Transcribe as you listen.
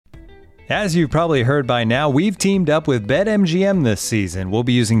As you've probably heard by now, we've teamed up with BetMGM this season. We'll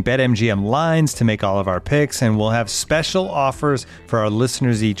be using BetMGM lines to make all of our picks, and we'll have special offers for our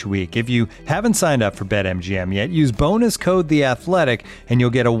listeners each week. If you haven't signed up for BetMGM yet, use bonus code The Athletic, and you'll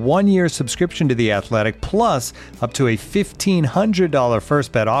get a 1-year subscription to The Athletic, plus up to a $1,500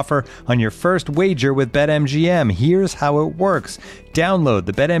 first bet offer on your first wager with BetMGM. Here's how it works. Download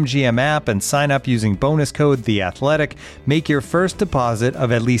the BetMGM app and sign up using bonus code The Athletic. Make your first deposit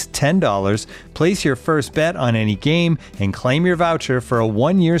of at least $10. Place your first bet on any game and claim your voucher for a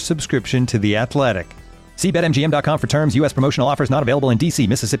 1-year subscription to The Athletic. See BetMGM.com for terms. U.S. promotional offers not available in D.C.,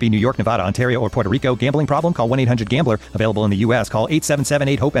 Mississippi, New York, Nevada, Ontario, or Puerto Rico. Gambling problem? Call 1-800-GAMBLER. Available in the U.S. Call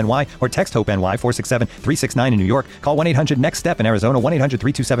 877-8-HOPE-NY or text HOPE-NY 467-369 in New York. Call 1-800-NEXT-STEP in Arizona.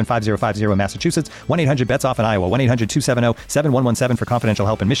 1-800-327-5050 in Massachusetts. 1-800-BETS-OFF in Iowa. 1-800-270-7117 for confidential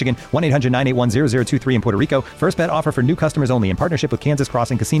help in Michigan. 1-800-981-0023 in Puerto Rico. First bet offer for new customers only in partnership with Kansas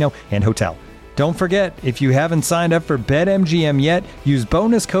Crossing Casino and Hotel. Don't forget, if you haven't signed up for BetMGM yet, use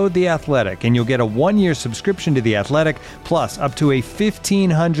bonus code The Athletic, and you'll get a 1-year subscription to The Athletic, plus up to a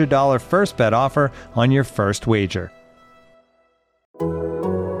 $1,500 first bet offer on your first wager.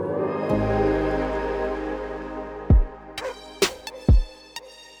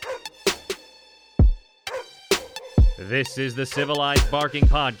 This is the Civilized Barking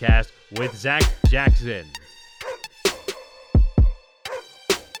Podcast with Zach Jackson.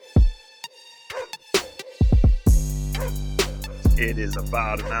 It is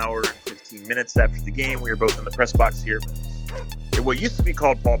about an hour and 15 minutes after the game. We are both in the press box here at what used to be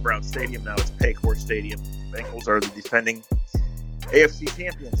called Paul Brown Stadium. Now it's Paycor Stadium. Bengals are the defending AFC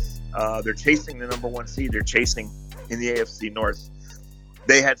champions. They're chasing the number 1 seed. They're chasing in the AFC North.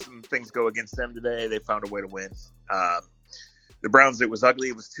 They had some things go against them today. They found a way to win. The Browns, it was ugly.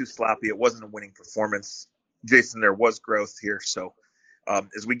 It was too sloppy. It wasn't a winning performance. Jason, there was growth here. So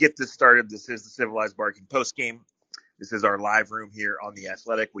as we get this started, this is the Civilized Barking postgame. This is our live room here on The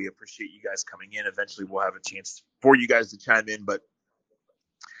Athletic. We appreciate you guys coming in. Eventually, we'll have a chance for you guys to chime in. But,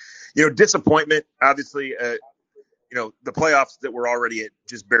 disappointment, obviously, the playoffs that were already at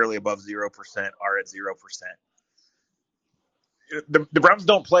just barely above 0% are at 0%. The Browns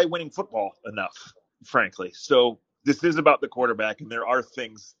don't play winning football enough, frankly. So this is about the quarterback, and there are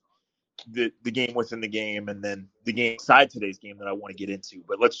things, the game within the game and then the game inside today's game that I want to get into.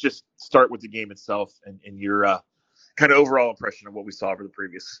 But let's just start with the game itself and your kind of overall impression of what we saw for the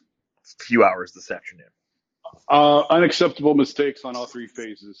previous few hours this afternoon. Unacceptable mistakes on all three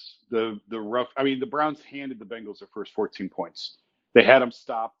phases. The Browns handed the Bengals their first 14 points. They had them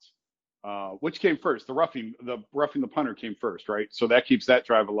stopped. Which came first? The roughing the punter came first, right? So that keeps that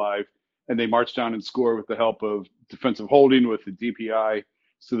drive alive. And they march down and score with the help of defensive holding with the DPI.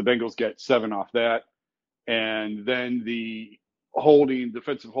 So the Bengals get 7 off that. And then the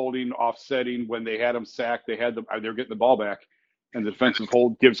defensive holding, offsetting when they had them sacked, they were getting the ball back, and the defensive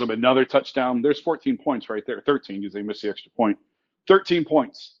hold gives them another touchdown. There's 14 points right there, 13 because they missed the extra point. 13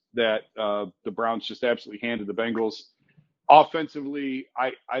 points that the Browns just absolutely handed the Bengals. Offensively,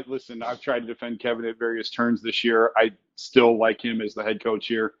 I listen, I've tried to defend Kevin at various turns this year. I still like him as the head coach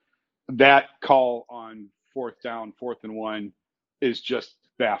here. That call on 4th down, 4th and 1 is just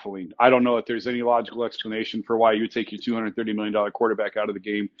baffling. I don't know if there's any logical explanation for why you take your $230 million quarterback out of the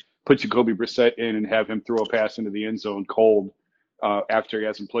game, put Jacoby Brissett in, and have him throw a pass into the end zone cold after he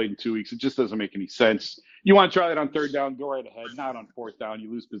hasn't played in 2 weeks. It just doesn't make any sense. You want to try that on 3rd down, go right ahead. Not on 4th down. You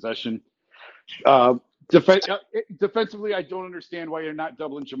lose possession. Defensively, I don't understand why you're not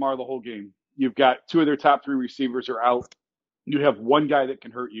doubling Jamar the whole game. You've got 2 of their top 3 receivers are out. You have 1 guy that can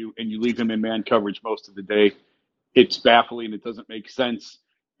hurt you, and you leave him in man coverage most of the day. It's baffling. It doesn't make sense.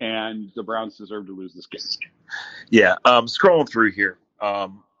 And the Browns deserve to lose this game. Yeah, scrolling through here.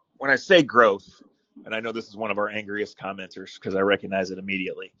 When I say growth, and I know this is one of our angriest commenters because I recognize it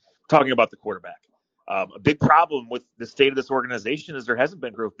immediately, talking about the quarterback. A big problem with the state of this organization is there hasn't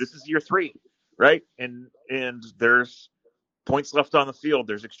been growth. This is year 3, right? And there's points left on the field.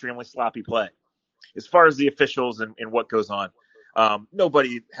 There's extremely sloppy play. As far as the officials and what goes on,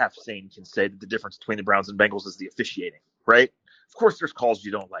 nobody half sane can say that the difference between the Browns and Bengals is the officiating, right? Of course there's calls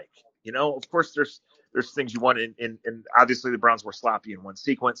you don't like. Of course there's things you want, and obviously the Browns were sloppy in one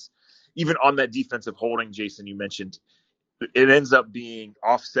sequence. Even on that defensive holding, Jason, you mentioned, it ends up being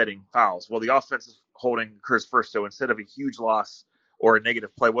offsetting fouls. Well, the offensive holding occurs first, so instead of a huge loss or a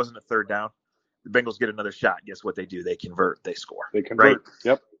negative play, wasn't a 3rd down, the Bengals get another shot. Guess what they do? They convert. They score. They convert.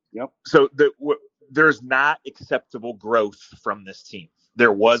 Right? Yep. So there's not acceptable growth from this team.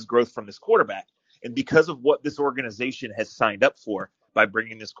 There was growth from this quarterback. And because of what this organization has signed up for by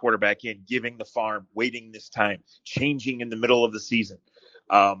bringing this quarterback in, giving the farm, waiting this time, changing in the middle of the season,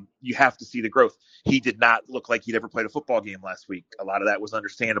 You have to see the growth. He did not look like he'd ever played a football game last week. A lot of that was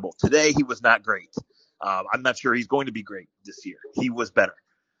understandable. Today, he was not great. I'm not sure he's going to be great this year. He was better.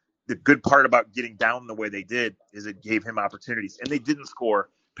 The good part about getting down the way they did is it gave him opportunities. And they didn't score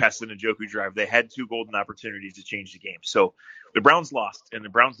past the Njoku drive. They had 2 golden opportunities to change the game. So the Browns lost, and the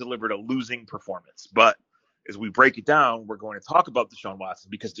Browns delivered a losing performance. But as we break it down, we're going to talk about Deshaun Watson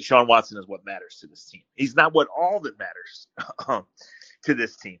because Deshaun Watson is what matters to this team. He's not what all that matters to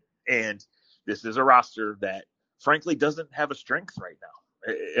this team. And this is a roster that, frankly, doesn't have a strength right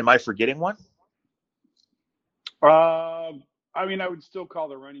now. Am I forgetting one? I mean, I would still call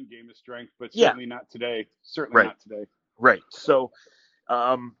the running game a strength, but certainly not today. Certainly not today. Right. So,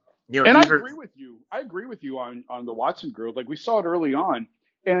 and I agree with you. I agree with you on the Watson growth. Like we saw it early on,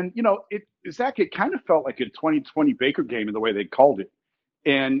 and Zach, it kind of felt like a 2020 Baker game in the way they called it.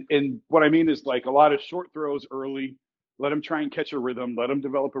 And what I mean is like a lot of short throws early, let him try and catch a rhythm, let him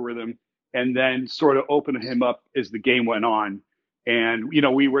develop a rhythm, and then sort of open him up as the game went on. And,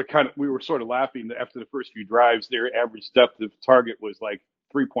 we were sort of laughing after the first few drives. Their average depth of target was like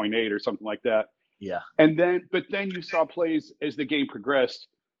 3.8 or something like that. Yeah. But then you saw plays as the game progressed.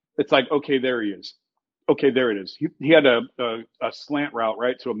 It's like, okay, there he is. Okay, there it is. He had a slant route,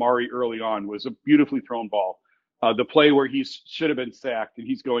 right, to Amari early on. Was a beautifully thrown ball. The play where he should have been sacked and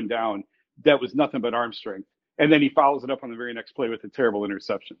he's going down, that was nothing but arm strength. And then he follows it up on the very next play with a terrible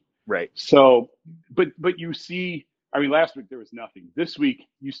interception. Right. So, but you see, I mean, last week there was nothing. This week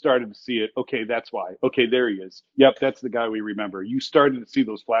you started to see it. Okay, that's why. Okay, there he is. Yep, that's the guy we remember. You started to see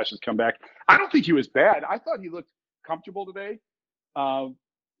those flashes come back. I don't think he was bad. I thought he looked comfortable today.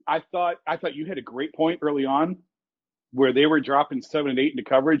 I thought you had a great point early on where they were dropping 7 and 8 into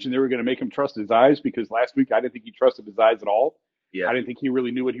coverage and they were going to make him trust his eyes because last week I didn't think he trusted his eyes at all. Yeah. I didn't think he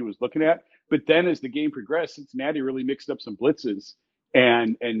really knew what he was looking at. But then as the game progressed, Cincinnati really mixed up some blitzes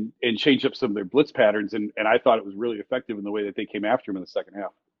and changed up some of their blitz patterns. And I thought it was really effective in the way that they came after him in the second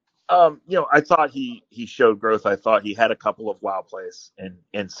half. I thought he showed growth. I thought he had a couple of wild plays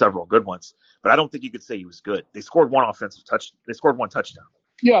and several good ones, but I don't think you could say he was good. They scored one touchdown.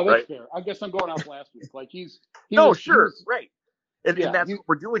 Yeah, that's fair. I guess I'm going off last week. Like right. And that's what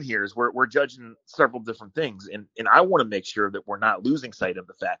we're doing here is we're judging several different things. And I want to make sure that we're not losing sight of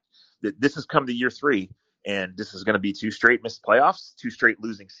the fact that this has come to year 3 and this is going to be 2 straight missed playoffs, 2 straight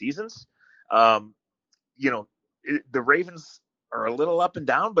losing seasons. The Ravens are a little up and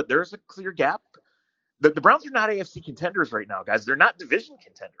down, but there's a clear gap. The Browns are not AFC contenders right now, guys. They're not division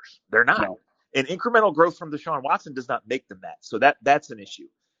contenders. They're not. No. And incremental growth from Deshaun Watson does not make them that. So that's an issue.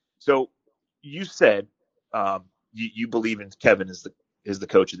 So you said you believe in Kevin as the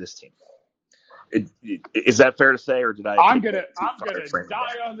coach of this team. Is that fair to say, or did I? I'm gonna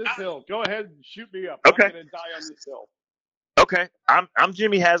die on this hill. Go ahead and shoot me up. Okay. I'm gonna die on this hill. Okay. I'm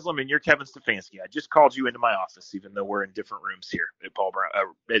Jimmy Haslam, and you're Kevin Stefanski. I just called you into my office, even though we're in different rooms here at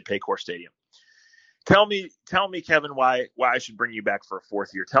at Paycor Stadium. Tell me, Kevin, why I should bring you back for a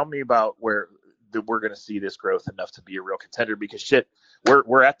 4th year. Tell me about where we're going to see this growth enough to be a real contender. Because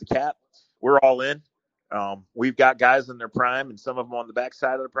we're at the cap. We're all in. We've got guys in their prime, and some of them on the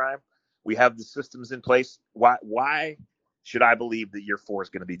backside of the prime. We have the systems in place. Why should I believe that year 4 is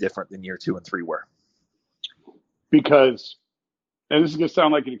going to be different than year 2 and 3 were? Because, and this is going to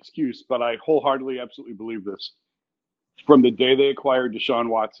sound like an excuse, but I wholeheartedly, absolutely believe this. From the day they acquired Deshaun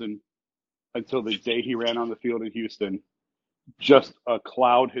Watson until the day he ran on the field in Houston, just a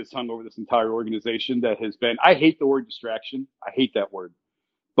cloud has hung over this entire organization that has been, I hate the word distraction. I hate that word,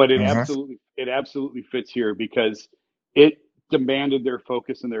 but it absolutely fits here because it demanded their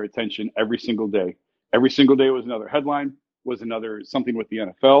focus and their attention every single day. Every single day was another headline, was another something with the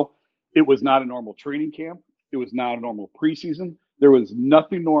NFL. It was not a normal training camp. It was not a normal preseason. There was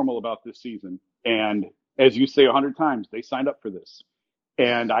nothing normal about this season. And as you say 100 times, they signed up for this.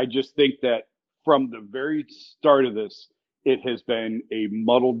 And I just think that from the very start of this, it has been a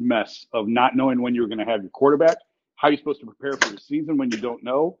muddled mess of not knowing when you're going to have your quarterback, how you're supposed to prepare for the season when you don't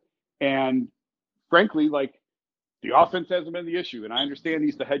know. And frankly, like, the offense hasn't been the issue. And I understand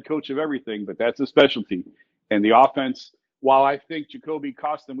he's the head coach of everything, but that's a specialty. And the offense, while I think Jacoby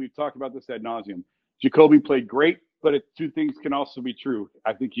cost them, we've talked about this ad nauseum. Jacoby played great, but 2 things can also be true.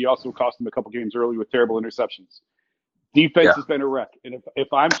 I think he also cost them a couple games early with terrible interceptions. Defense has been a wreck. And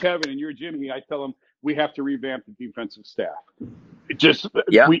if I'm Kevin and you're Jimmy, I tell him we have to revamp the defensive staff.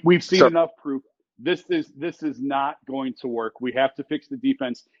 We've seen enough proof. This is not going to work. We have to fix the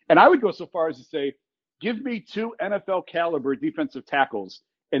defense. And I would go so far as to say, give me 2 NFL caliber defensive tackles,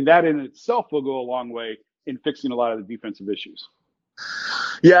 and that in itself will go a long way in fixing a lot of the defensive issues.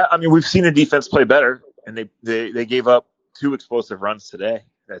 Yeah, I mean, we've seen a defense play better, and they gave up 2 explosive runs today.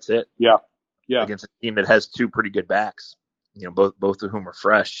 That's it. Yeah. Against a team that has 2 pretty good backs, both of whom are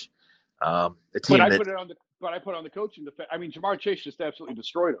fresh. A team But I put on the coaching defense. I mean, Jamar Chase just absolutely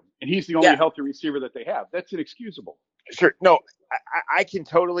destroyed him, and he's the only Yeah. healthy receiver that they have. That's inexcusable. Sure. No, I can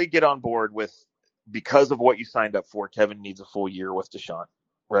totally get on board with, because of what you signed up for, Kevin needs a full year with Deshaun,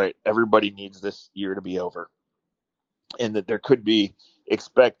 right? Everybody needs this year to be over, and that there could be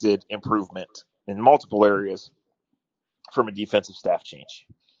expected improvement in multiple areas from a defensive staff change.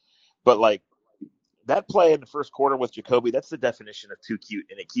 But like that play in the first quarter with Jacoby, that's the definition of too cute,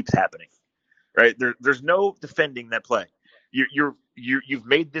 and it keeps happening, right? There's no defending that play. You've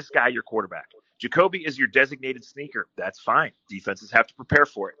made this guy your quarterback. Jacoby is your designated sneaker. That's fine. Defenses have to prepare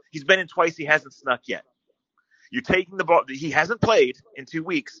for it. He's been in twice. He hasn't snuck yet. You're taking the ball. He hasn't played in 2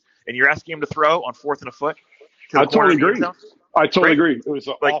 weeks, and you're asking him to throw on 4th and a foot. I totally agree. It was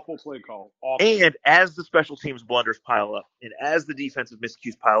an awful play call. Awful. And as the special teams blunders pile up, and as the defensive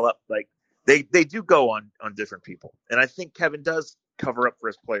miscues pile up, like they do go on different people. And I think Kevin does cover up for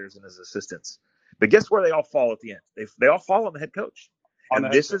his players and his assistants. But guess where they all fall at the end? They all fall on the head coach.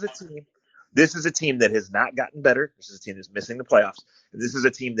 And this is a team that has not gotten better. This is a team that's missing the playoffs. And this is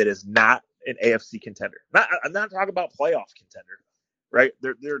a team that is not an AFC contender. I'm not talking about playoff contender, right?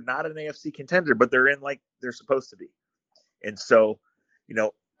 They're not an AFC contender, but they're in like they're supposed to be. And so,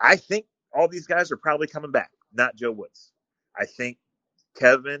 I think all these guys are probably coming back, not Joe Woods. I think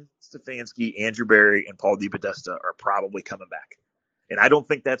Kevin Stefanski, Andrew Berry, and Paul DePodesta are probably coming back. And I don't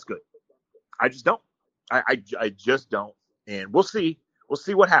think that's good. I just don't. I just don't. And we'll see. We'll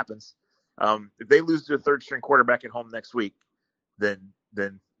see what happens. If they lose to a third-string quarterback at home next week, then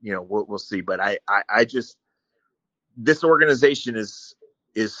we'll see. But I just this organization is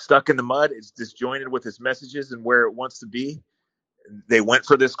stuck in the mud. It's disjointed with its messages and where it wants to be. They went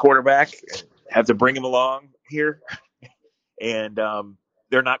for this quarterback, have to bring him along here, and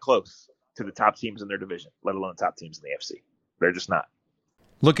they're not close to the top teams in their division, let alone top teams in the AFC. They're just not.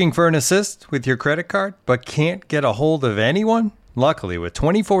 Looking for an assist with your credit card, but can't get a hold of anyone? Luckily, with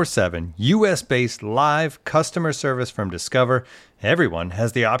 24/7 U.S.-based live customer service from Discover, everyone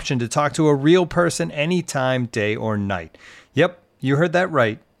has the option to talk to a real person anytime, day or night. Yep, you heard that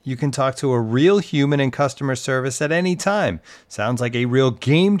right. You can talk to a real human in customer service at any time. Sounds like a real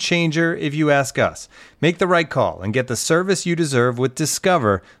game changer if you ask us. Make the right call and get the service you deserve with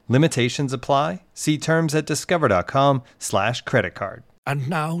Discover. Limitations apply. See terms at discover.com/creditcard. And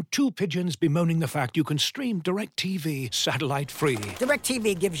now, 2 pigeons bemoaning the fact you can stream DirecTV satellite-free.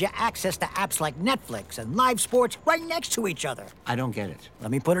 DirecTV gives you access to apps like Netflix and live sports right next to each other. I don't get it.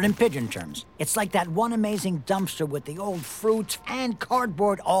 Let me put it in pigeon terms. It's like that one amazing dumpster with the old fruits and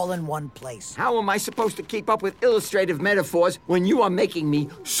cardboard all in one place. How am I supposed to keep up with illustrative metaphors when you are making me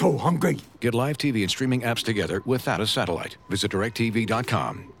so hungry? Get live TV and streaming apps together without a satellite. Visit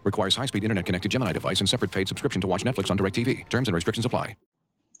DirecTV.com. Requires high-speed internet-connected Gemini device and separate paid subscription to watch Netflix on DirecTV. Terms and restrictions apply.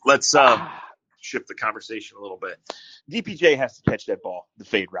 Let's shift the conversation a little bit. DPJ has to catch that ball, the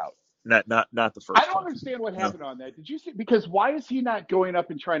fade route, not the first. I don't understand what happened on that. Did you see? Because why is he not going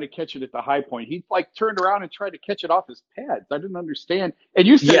up and trying to catch it at the high point? He turned around and tried to catch it off his pads. I didn't understand. And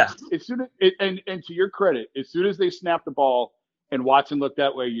you said as soon as and to your credit, as soon as they snapped the ball and Watson looked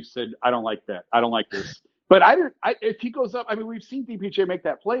that way, you said, "I don't like that. I don't like this." But if he goes up, I mean, we've seen DPJ make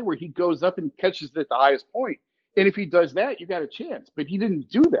that play where he goes up and catches it at the highest point. And if he does that, you got a chance. But he didn't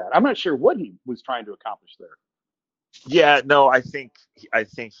do that. I'm not sure what he was trying to accomplish there. Yeah, no, I think he I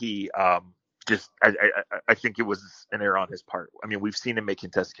think it was an error on his part. I mean, we've seen him make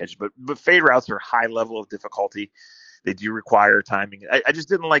contested catches, but fade routes are a high level of difficulty. They do require timing. I just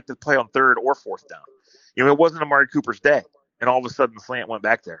didn't like the play on 3rd or 4th down. It wasn't Amari Cooper's day, and all of a sudden the slant went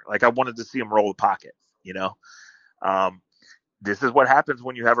back there. Like I wanted to see him roll the pocket. This is what happens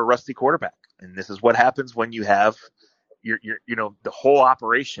when you have a rusty quarterback, and this is what happens when you have your the whole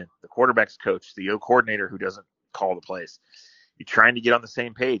operation, the quarterback's coach, the coordinator who doesn't call the plays. You're trying to get on the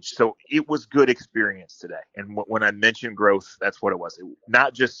same page. So it was good experience today. And when I mentioned growth, that's what it was.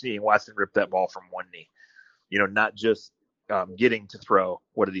 Not just seeing Watson rip that ball from one knee, not just getting to throw.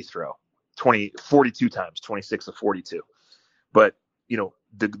 What did he throw? 42 times, 26 of 42. But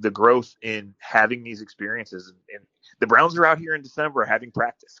the growth in having these experiences, and the Browns are out here in December having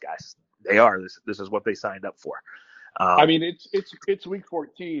practice, guys. They are. This is what they signed up for. I mean, it's week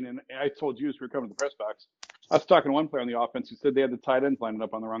 14, and I told you as we were coming to the press box, I was talking to one player on the offense who said they had the tight ends lining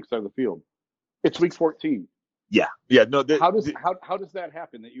up on the wrong side of the field. It's week 14. Yeah. No. How does that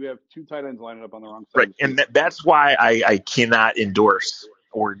happen? That you have 2 tight ends lining up on the wrong side? Right, of the field? and that's why I cannot endorse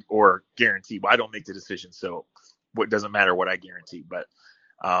or guarantee. Well, I don't make the decision, so it doesn't matter what I guarantee. But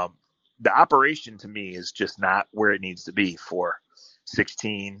the operation to me is just not where it needs to be for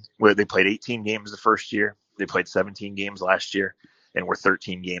 16, where they played 18 games the first year. They played 17 games last year, and we're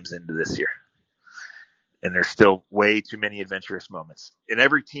 13 games into this year. And there's still way too many adventurous moments. And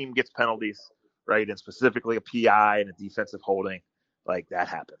every team gets penalties, right? And specifically a PI and a defensive holding, like that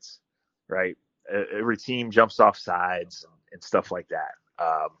happens, right? Every team jumps off sides and stuff like that.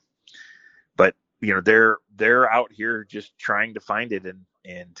 But they're out here just trying to find it,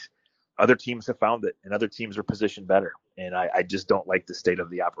 and other teams have found it, and other teams are positioned better. And I just don't like the state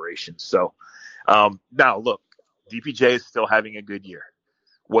of the operation. So now look, DPJ is still having a good year.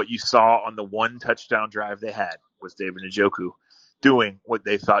 What you saw on the one touchdown drive they had was David Njoku doing what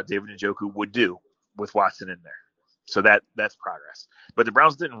they thought David Njoku would do with Watson in there. So that's progress. But the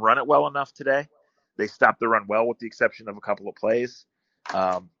Browns didn't run it well enough today. They stopped the run well with the exception of a couple of plays.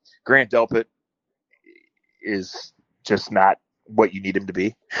 Grant Delpit is just not what you need him to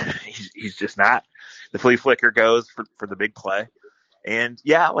be. He's just not. The flea flicker goes for the big play. And,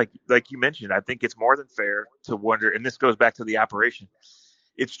 yeah, like you mentioned, I think it's more than fair to wonder, and this goes back to the operation,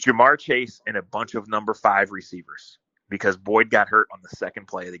 it's Jamar Chase and a bunch of number 5 receivers because Boyd got hurt on the second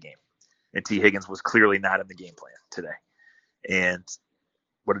play of the game. And T. Higgins was clearly not in the game plan today. And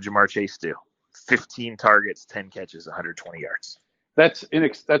what did Jamar Chase do? 15 targets, 10 catches, 120 yards. And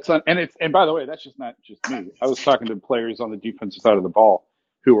by the way, that's not just me. I was talking to players on the defensive side of the ball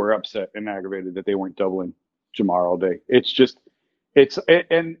who were upset and aggravated that they weren't doubling Jamar all day. It's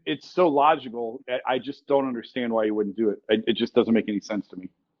so logical. I just don't understand why you wouldn't do it. It just doesn't make any sense to me.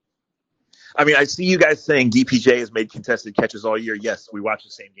 I mean, I see you guys saying DPJ has made contested catches all year. Yes, we watched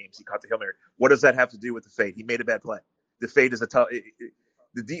the same games. He caught the Hail Mary. What does that have to do with the fade? He made a bad play. The fade is a tough.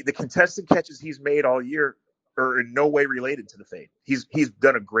 The contested catches he's made all year are in no way related to the fade. He's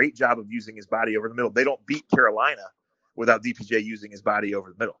done a great job of using his body over the middle. They don't beat Carolina without DPJ using his body over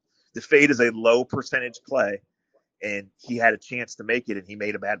the middle. The fade is a low percentage play, and he had a chance to make it, and he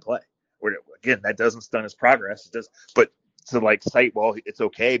made a bad play. Again, that doesn't stun his progress. It does, but to cite, well, it's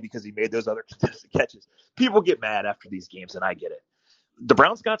okay because he made those other contested catches. People get mad after these games, and I get it. The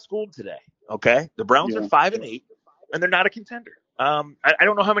Browns got schooled today. Okay, the Browns are 5-8, and they're not a contender. I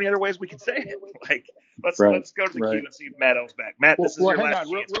don't know how many other ways we can say it. Let's go to the queue and see if Matt L's back. Matt, this is your last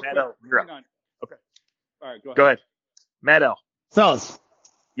chance. Matt L, you're up. Okay. All right, go ahead. Matt L. Fellas.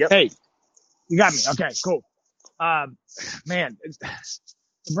 Yep. Hey, you got me. Okay, cool. Man,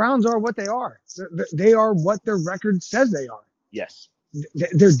 the Browns are what they are. They are what their record says they are. Yes.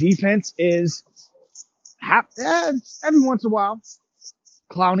 Their defense is every once in a while,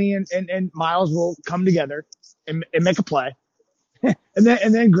 Clowney and Miles will come together and make a play. and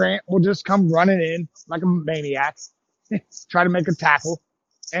then Grant will just come running in like a maniac, try to make a tackle,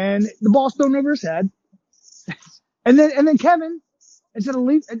 and the ball's thrown over his head. and then Kevin, instead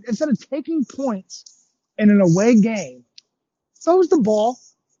of taking points in an away game, throws the ball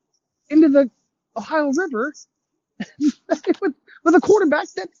into the Ohio River with a quarterback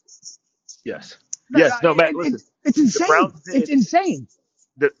that. Yes. Yes. No, Matt, listen. It's insane. It's insane.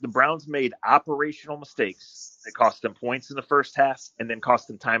 The Browns made operational mistakes that cost them points in the first half and then cost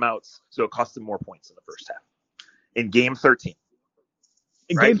them timeouts. So it cost them more points in the first half. In game 13.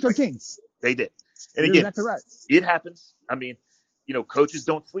 Game 13. They did. And You're again, exactly right. It happens. I mean, coaches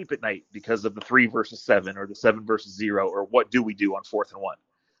don't sleep at night because of the 3 versus 7 or the 7 versus 0 or what do we do on 4th and 1.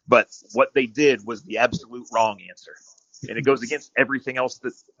 But what they did was the absolute wrong answer. And it goes against everything else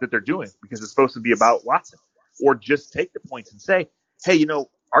that they're doing because it's supposed to be about Watson. Or just take the points and say, hey,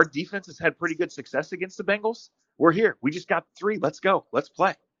 our defense has had pretty good success against the Bengals. We're here. We just got 3. Let's go. Let's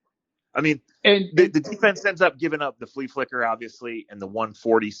play. I mean, and the defense ends up giving up the flea flicker, obviously, and the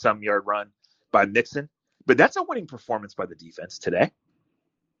 140-some yard run by Mixon. But that's a winning performance by the defense today.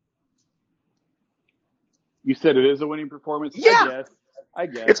 You said it is a winning performance? Yeah. I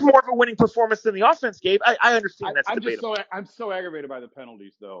guess. It's more of a winning performance than the offense gave. I understand that's debatable. I'm so aggravated by the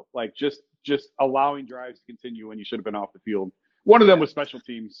penalties, though. Just allowing drives to continue when you should have been off the field. One of them was special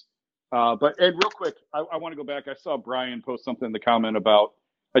teams. But Ed, real quick, I want to go back. I saw Brian post something in the comment about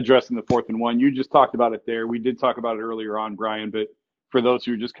addressing the 4th and 1. You just talked about it there. We did talk about it earlier on, Brian, but for those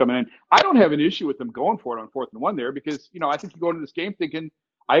who are just coming in, I don't have an issue with them going for it on 4th and 1 there because, I think you go into this game thinking,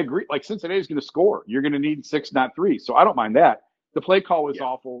 I agree, Cincinnati's going to score. You're going to need 6, not 3. So I don't mind that. The play call was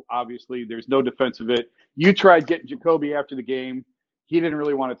awful, obviously. There's no defense of it. You tried getting Jacoby after the game. He didn't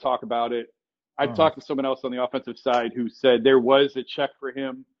really want to talk about it. I talked to someone else on the offensive side who said there was a check for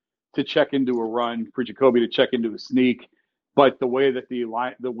him to check into a run, for Jacoby to check into a sneak. But the way that the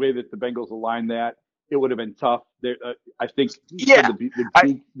Bengals aligned that, it would have been tough. I think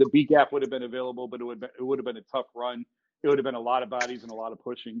the B gap would have been available, but it would have been a tough run. It would have been a lot of bodies and a lot of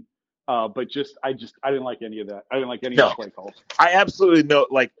pushing. But I didn't like any of that. I didn't like any of the play calls. I absolutely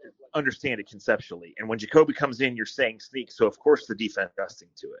understand it conceptually. And when Jacoby comes in, you're saying sneak. So of course the defense adjusting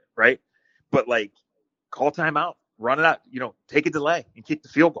to it, right? But like, call timeout, run it out, take a delay and kick the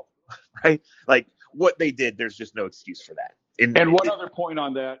field goal, right? Like what they did, there's just no excuse for that. And one other point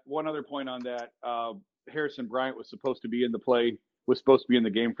on that, Harrison Bryant was supposed to be in the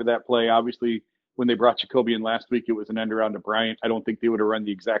game for that play. Obviously, when they brought Jacoby in last week, it was an end around to Bryant. I don't think they would have run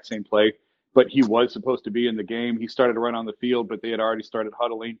the exact same play, but he was supposed to be in the game. He started to run on the field, but they had already started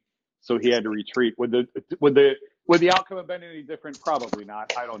huddling, so he had to retreat. Would the outcome have been any different? Probably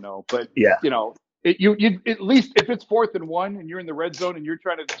not. I don't know, but yeah, you at least if it's 4th and 1 and you're in the red zone and you're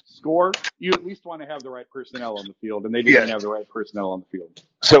trying to score, you at least want to have the right personnel on the field, and they didn't have the right personnel on the field.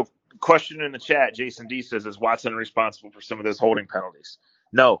 So, question in the chat, Jason D says, is Watson responsible for some of those holding penalties?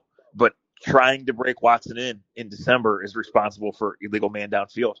 No, but trying to break Watson in December is responsible for illegal man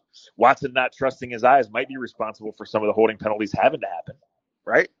downfield. Watson not trusting his eyes might be responsible for some of the holding penalties having to happen,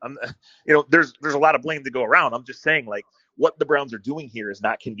 right? There's a lot of blame to go around. I'm just saying, like, what the Browns are doing here is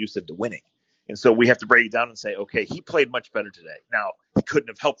not conducive to winning. And so we have to break it down and say, okay, he played much better today. Now, he couldn't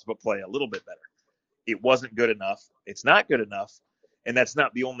have helped but play a little bit better. It wasn't good enough. It's not good enough. And that's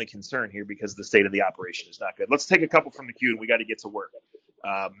not the only concern here because the state of the operation is not good. Let's take a couple from the queue, and we got to get to work.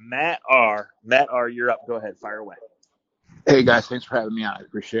 Matt R., you're up. Go ahead. Fire away. Hey, guys. Thanks for having me on. I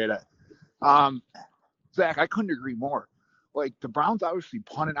appreciate it. Zach, I couldn't agree more. Like, the Browns obviously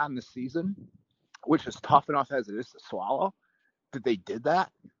punted on the season, which is tough enough as it is to swallow, that they did that.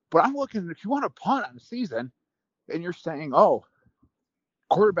 But I'm looking, if you want to punt on the season and you're saying, oh,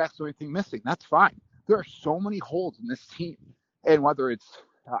 quarterback's the only thing missing, that's fine. There are so many holes in this team. And whether it's,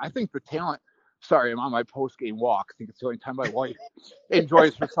 I think the talent, sorry, I'm on my post-game walk. I think it's the only time my wife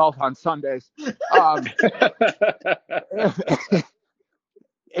enjoys herself on Sundays. If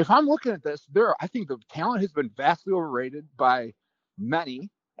I'm looking at this, I think the talent has been vastly overrated by many.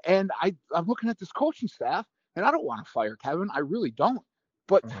 And I'm looking at this coaching staff, and I don't want to fire Kevin. I really don't.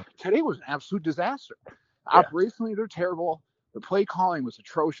 But today was an absolute disaster. Yeah. Operationally, they're terrible. The play calling was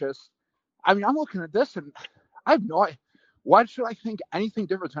atrocious. I mean, I'm looking at this, and I have no idea. Why should I think anything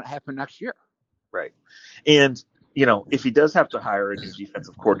different is going to happen next year? Right. And, if he does have to hire a new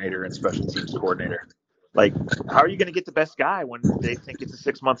defensive coordinator and special teams coordinator, like, how are you going to get the best guy when they think it's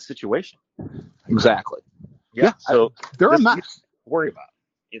a 6-month situation? Exactly. Yeah. So they're a mess. Worry about,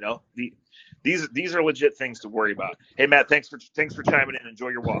 These are legit things to worry about. Hey, Matt, thanks for chiming in. Enjoy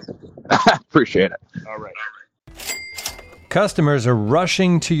your walk. Appreciate it. All right. Customers are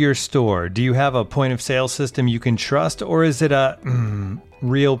rushing to your store. Do you have a point of sale system you can trust, or is it a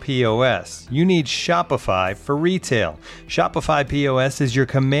real POS? You need Shopify for retail. Shopify POS is your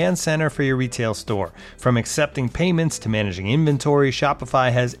command center for your retail store. From accepting payments to managing inventory,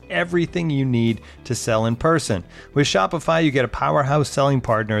 Shopify has everything you need to sell in person. With Shopify, you get a powerhouse selling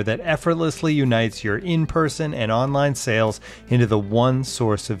partner that effortlessly unites your in-person and online sales into the one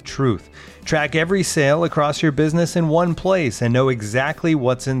source of truth. Track every sale across your business in one place and know exactly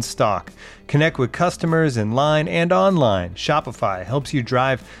what's in stock. Connect with customers in line and online. Shopify helps you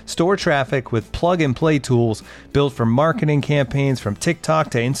drive store traffic with plug-and-play tools built for marketing campaigns from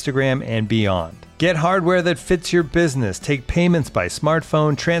TikTok to Instagram and beyond. Get hardware that fits your business. Take payments by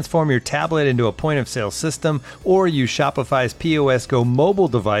smartphone, transform your tablet into a point-of-sale system, or use Shopify's POS Go mobile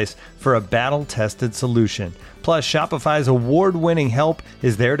device for a battle-tested solution. Plus, Shopify's award-winning help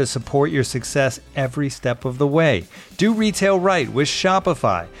is there to support your success every step of the way. Do retail right with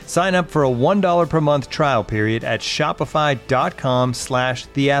Shopify. Sign up for a $1 per month trial period at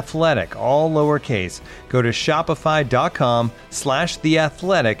shopify.com/theathletic, all lowercase. Go to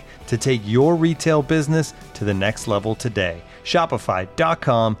shopify.com/theathletic to take your retail business to the next level today.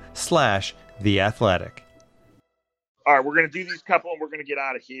 Shopify.com/theathletic. All right, we're going to do these couple and we're going to get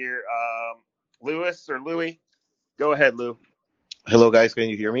out of here. Lewis or Louie? Go ahead, Lou. Hello, guys. Can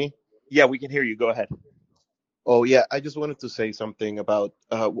you hear me? Yeah, we can hear you. Go ahead. Oh, yeah. I just wanted to say something about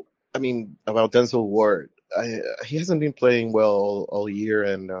Denzel Ward. He hasn't been playing well all year,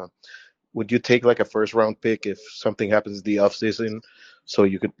 and would you take like a first-round pick if something happens in the offseason so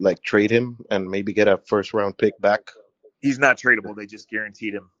you could like trade him and maybe get a first-round pick back? He's not tradable. They just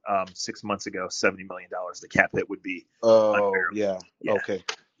guaranteed him 6 months ago $70 million. The cap hit would be unbearable. Yeah. Okay.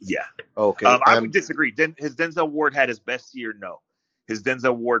 Yeah. Okay. I would disagree. Has Denzel Ward had his best year? No. Has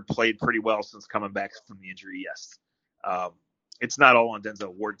Denzel Ward played pretty well since coming back from the injury? Yes. It's not all on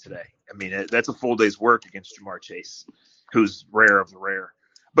Denzel Ward today. I mean, that's a full day's work against Jamar Chase, who's rare of the rare.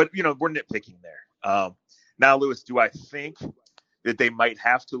 But, we're nitpicking there. Now, Lewis, do I think that they might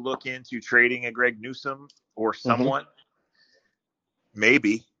have to look into trading a Greg Newsome or someone? Mm-hmm.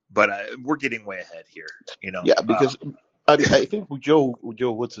 Maybe. but we're getting way ahead here. Yeah, because I think Joe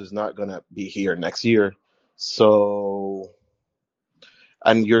Woods is not gonna be here next year, so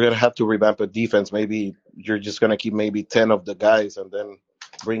and you're gonna have to revamp a defense. Maybe you're just gonna keep maybe 10 of the guys and then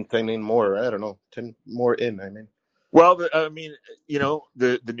bring 10 in more. I don't know, 10 more in. I mean, well,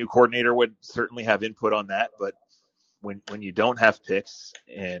 the new coordinator would certainly have input on that, but when you don't have picks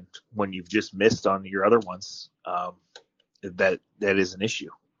and when you've just missed on your other ones, that is an issue,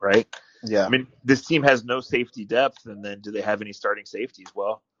 right? Yeah. I mean, this team has no safety depth, and then do they have any starting safeties?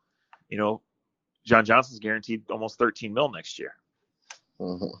 Well, John Johnson's guaranteed almost $13 million next year.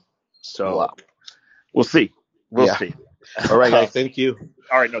 Mm-hmm. So wow. We'll see. We'll see. All right, guys. Thank you.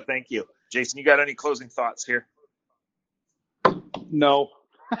 All right. No, thank you. Jason, you got any closing thoughts here? No.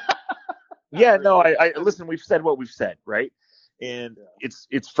 Yeah, no, I listen, we've said what we've said, right? And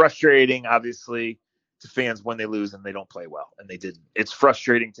it's frustrating, obviously, to fans when they lose and they don't play well, and they didn't. It's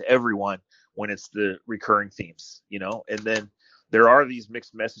frustrating to everyone when it's the recurring themes, and then there are these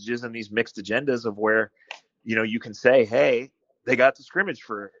mixed messages and these mixed agendas of where, you can say, hey, they got to scrimmage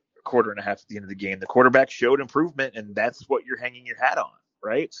for a quarter and a half at the end of the game. The quarterback showed improvement, and that's what you're hanging your hat on,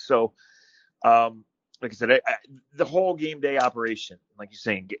 right? So, like I said, the whole game day operation, like you're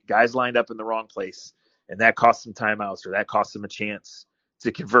saying, guys lined up in the wrong place, and that cost them timeouts or that cost them a chance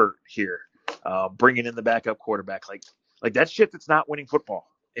to convert here. Bringing in the backup quarterback, like that shit that's not winning football.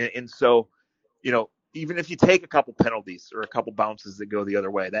 And so, even if you take a couple penalties or a couple bounces that go the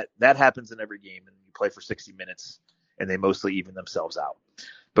other way, that happens in every game, and you play for 60 minutes, and they mostly even themselves out.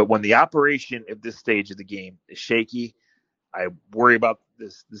 But when the operation at this stage of the game is shaky, I worry about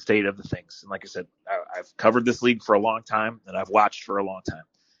the state of the things. And like I said, I've covered this league for a long time, and I've watched for a long time.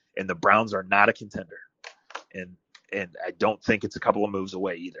 And the Browns are not a contender. And I don't think it's a couple of moves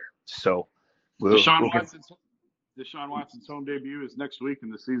away either. So Deshaun Watson's home debut is next week,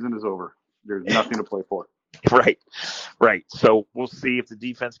 and the season is over. There's nothing to play for. Right. So we'll see if the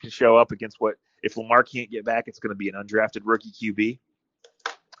defense can show up against if Lamar can't get back, it's going to be an undrafted rookie QB.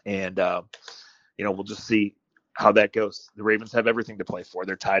 And, we'll just see how that goes. The Ravens have everything to play for.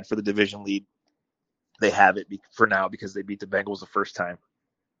 They're tied for the division lead. They have it for now because they beat the Bengals the first time.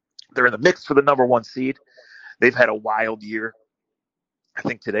 They're in the mix for the number 1 seed. They've had a wild year. I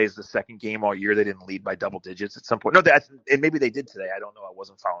think today is the second game all year they didn't lead by double digits at some point. No, and maybe they did today. I don't know. I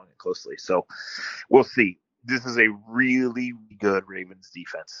wasn't following it closely. So we'll see. This is a really good Ravens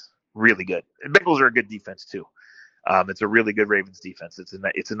defense. Really good. And Bengals are a good defense too. It's a really good Ravens defense. It's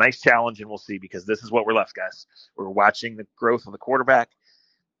a nice challenge, and we'll see, because this is what we're left, guys. We're watching the growth of the quarterback,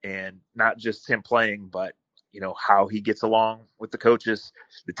 and not just him playing, but how he gets along with the coaches,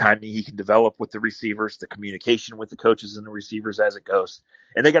 the timing he can develop with the receivers, the communication with the coaches and the receivers as it goes.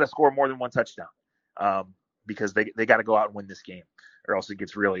 And they got to score more than one touchdown because they got to go out and win this game, or else it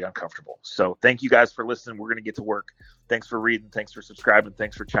gets really uncomfortable. So thank you guys for listening. We're going to get to work. Thanks for reading. Thanks for subscribing.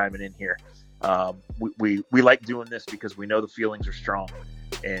 Thanks for chiming in here. We like doing this because we know the feelings are strong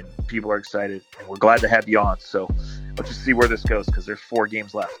and people are excited, and we're glad to have you on. So let's just see where this goes, because there's 4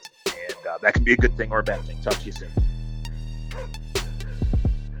 games left, and that can be a good thing or a bad thing. Talk to you soon.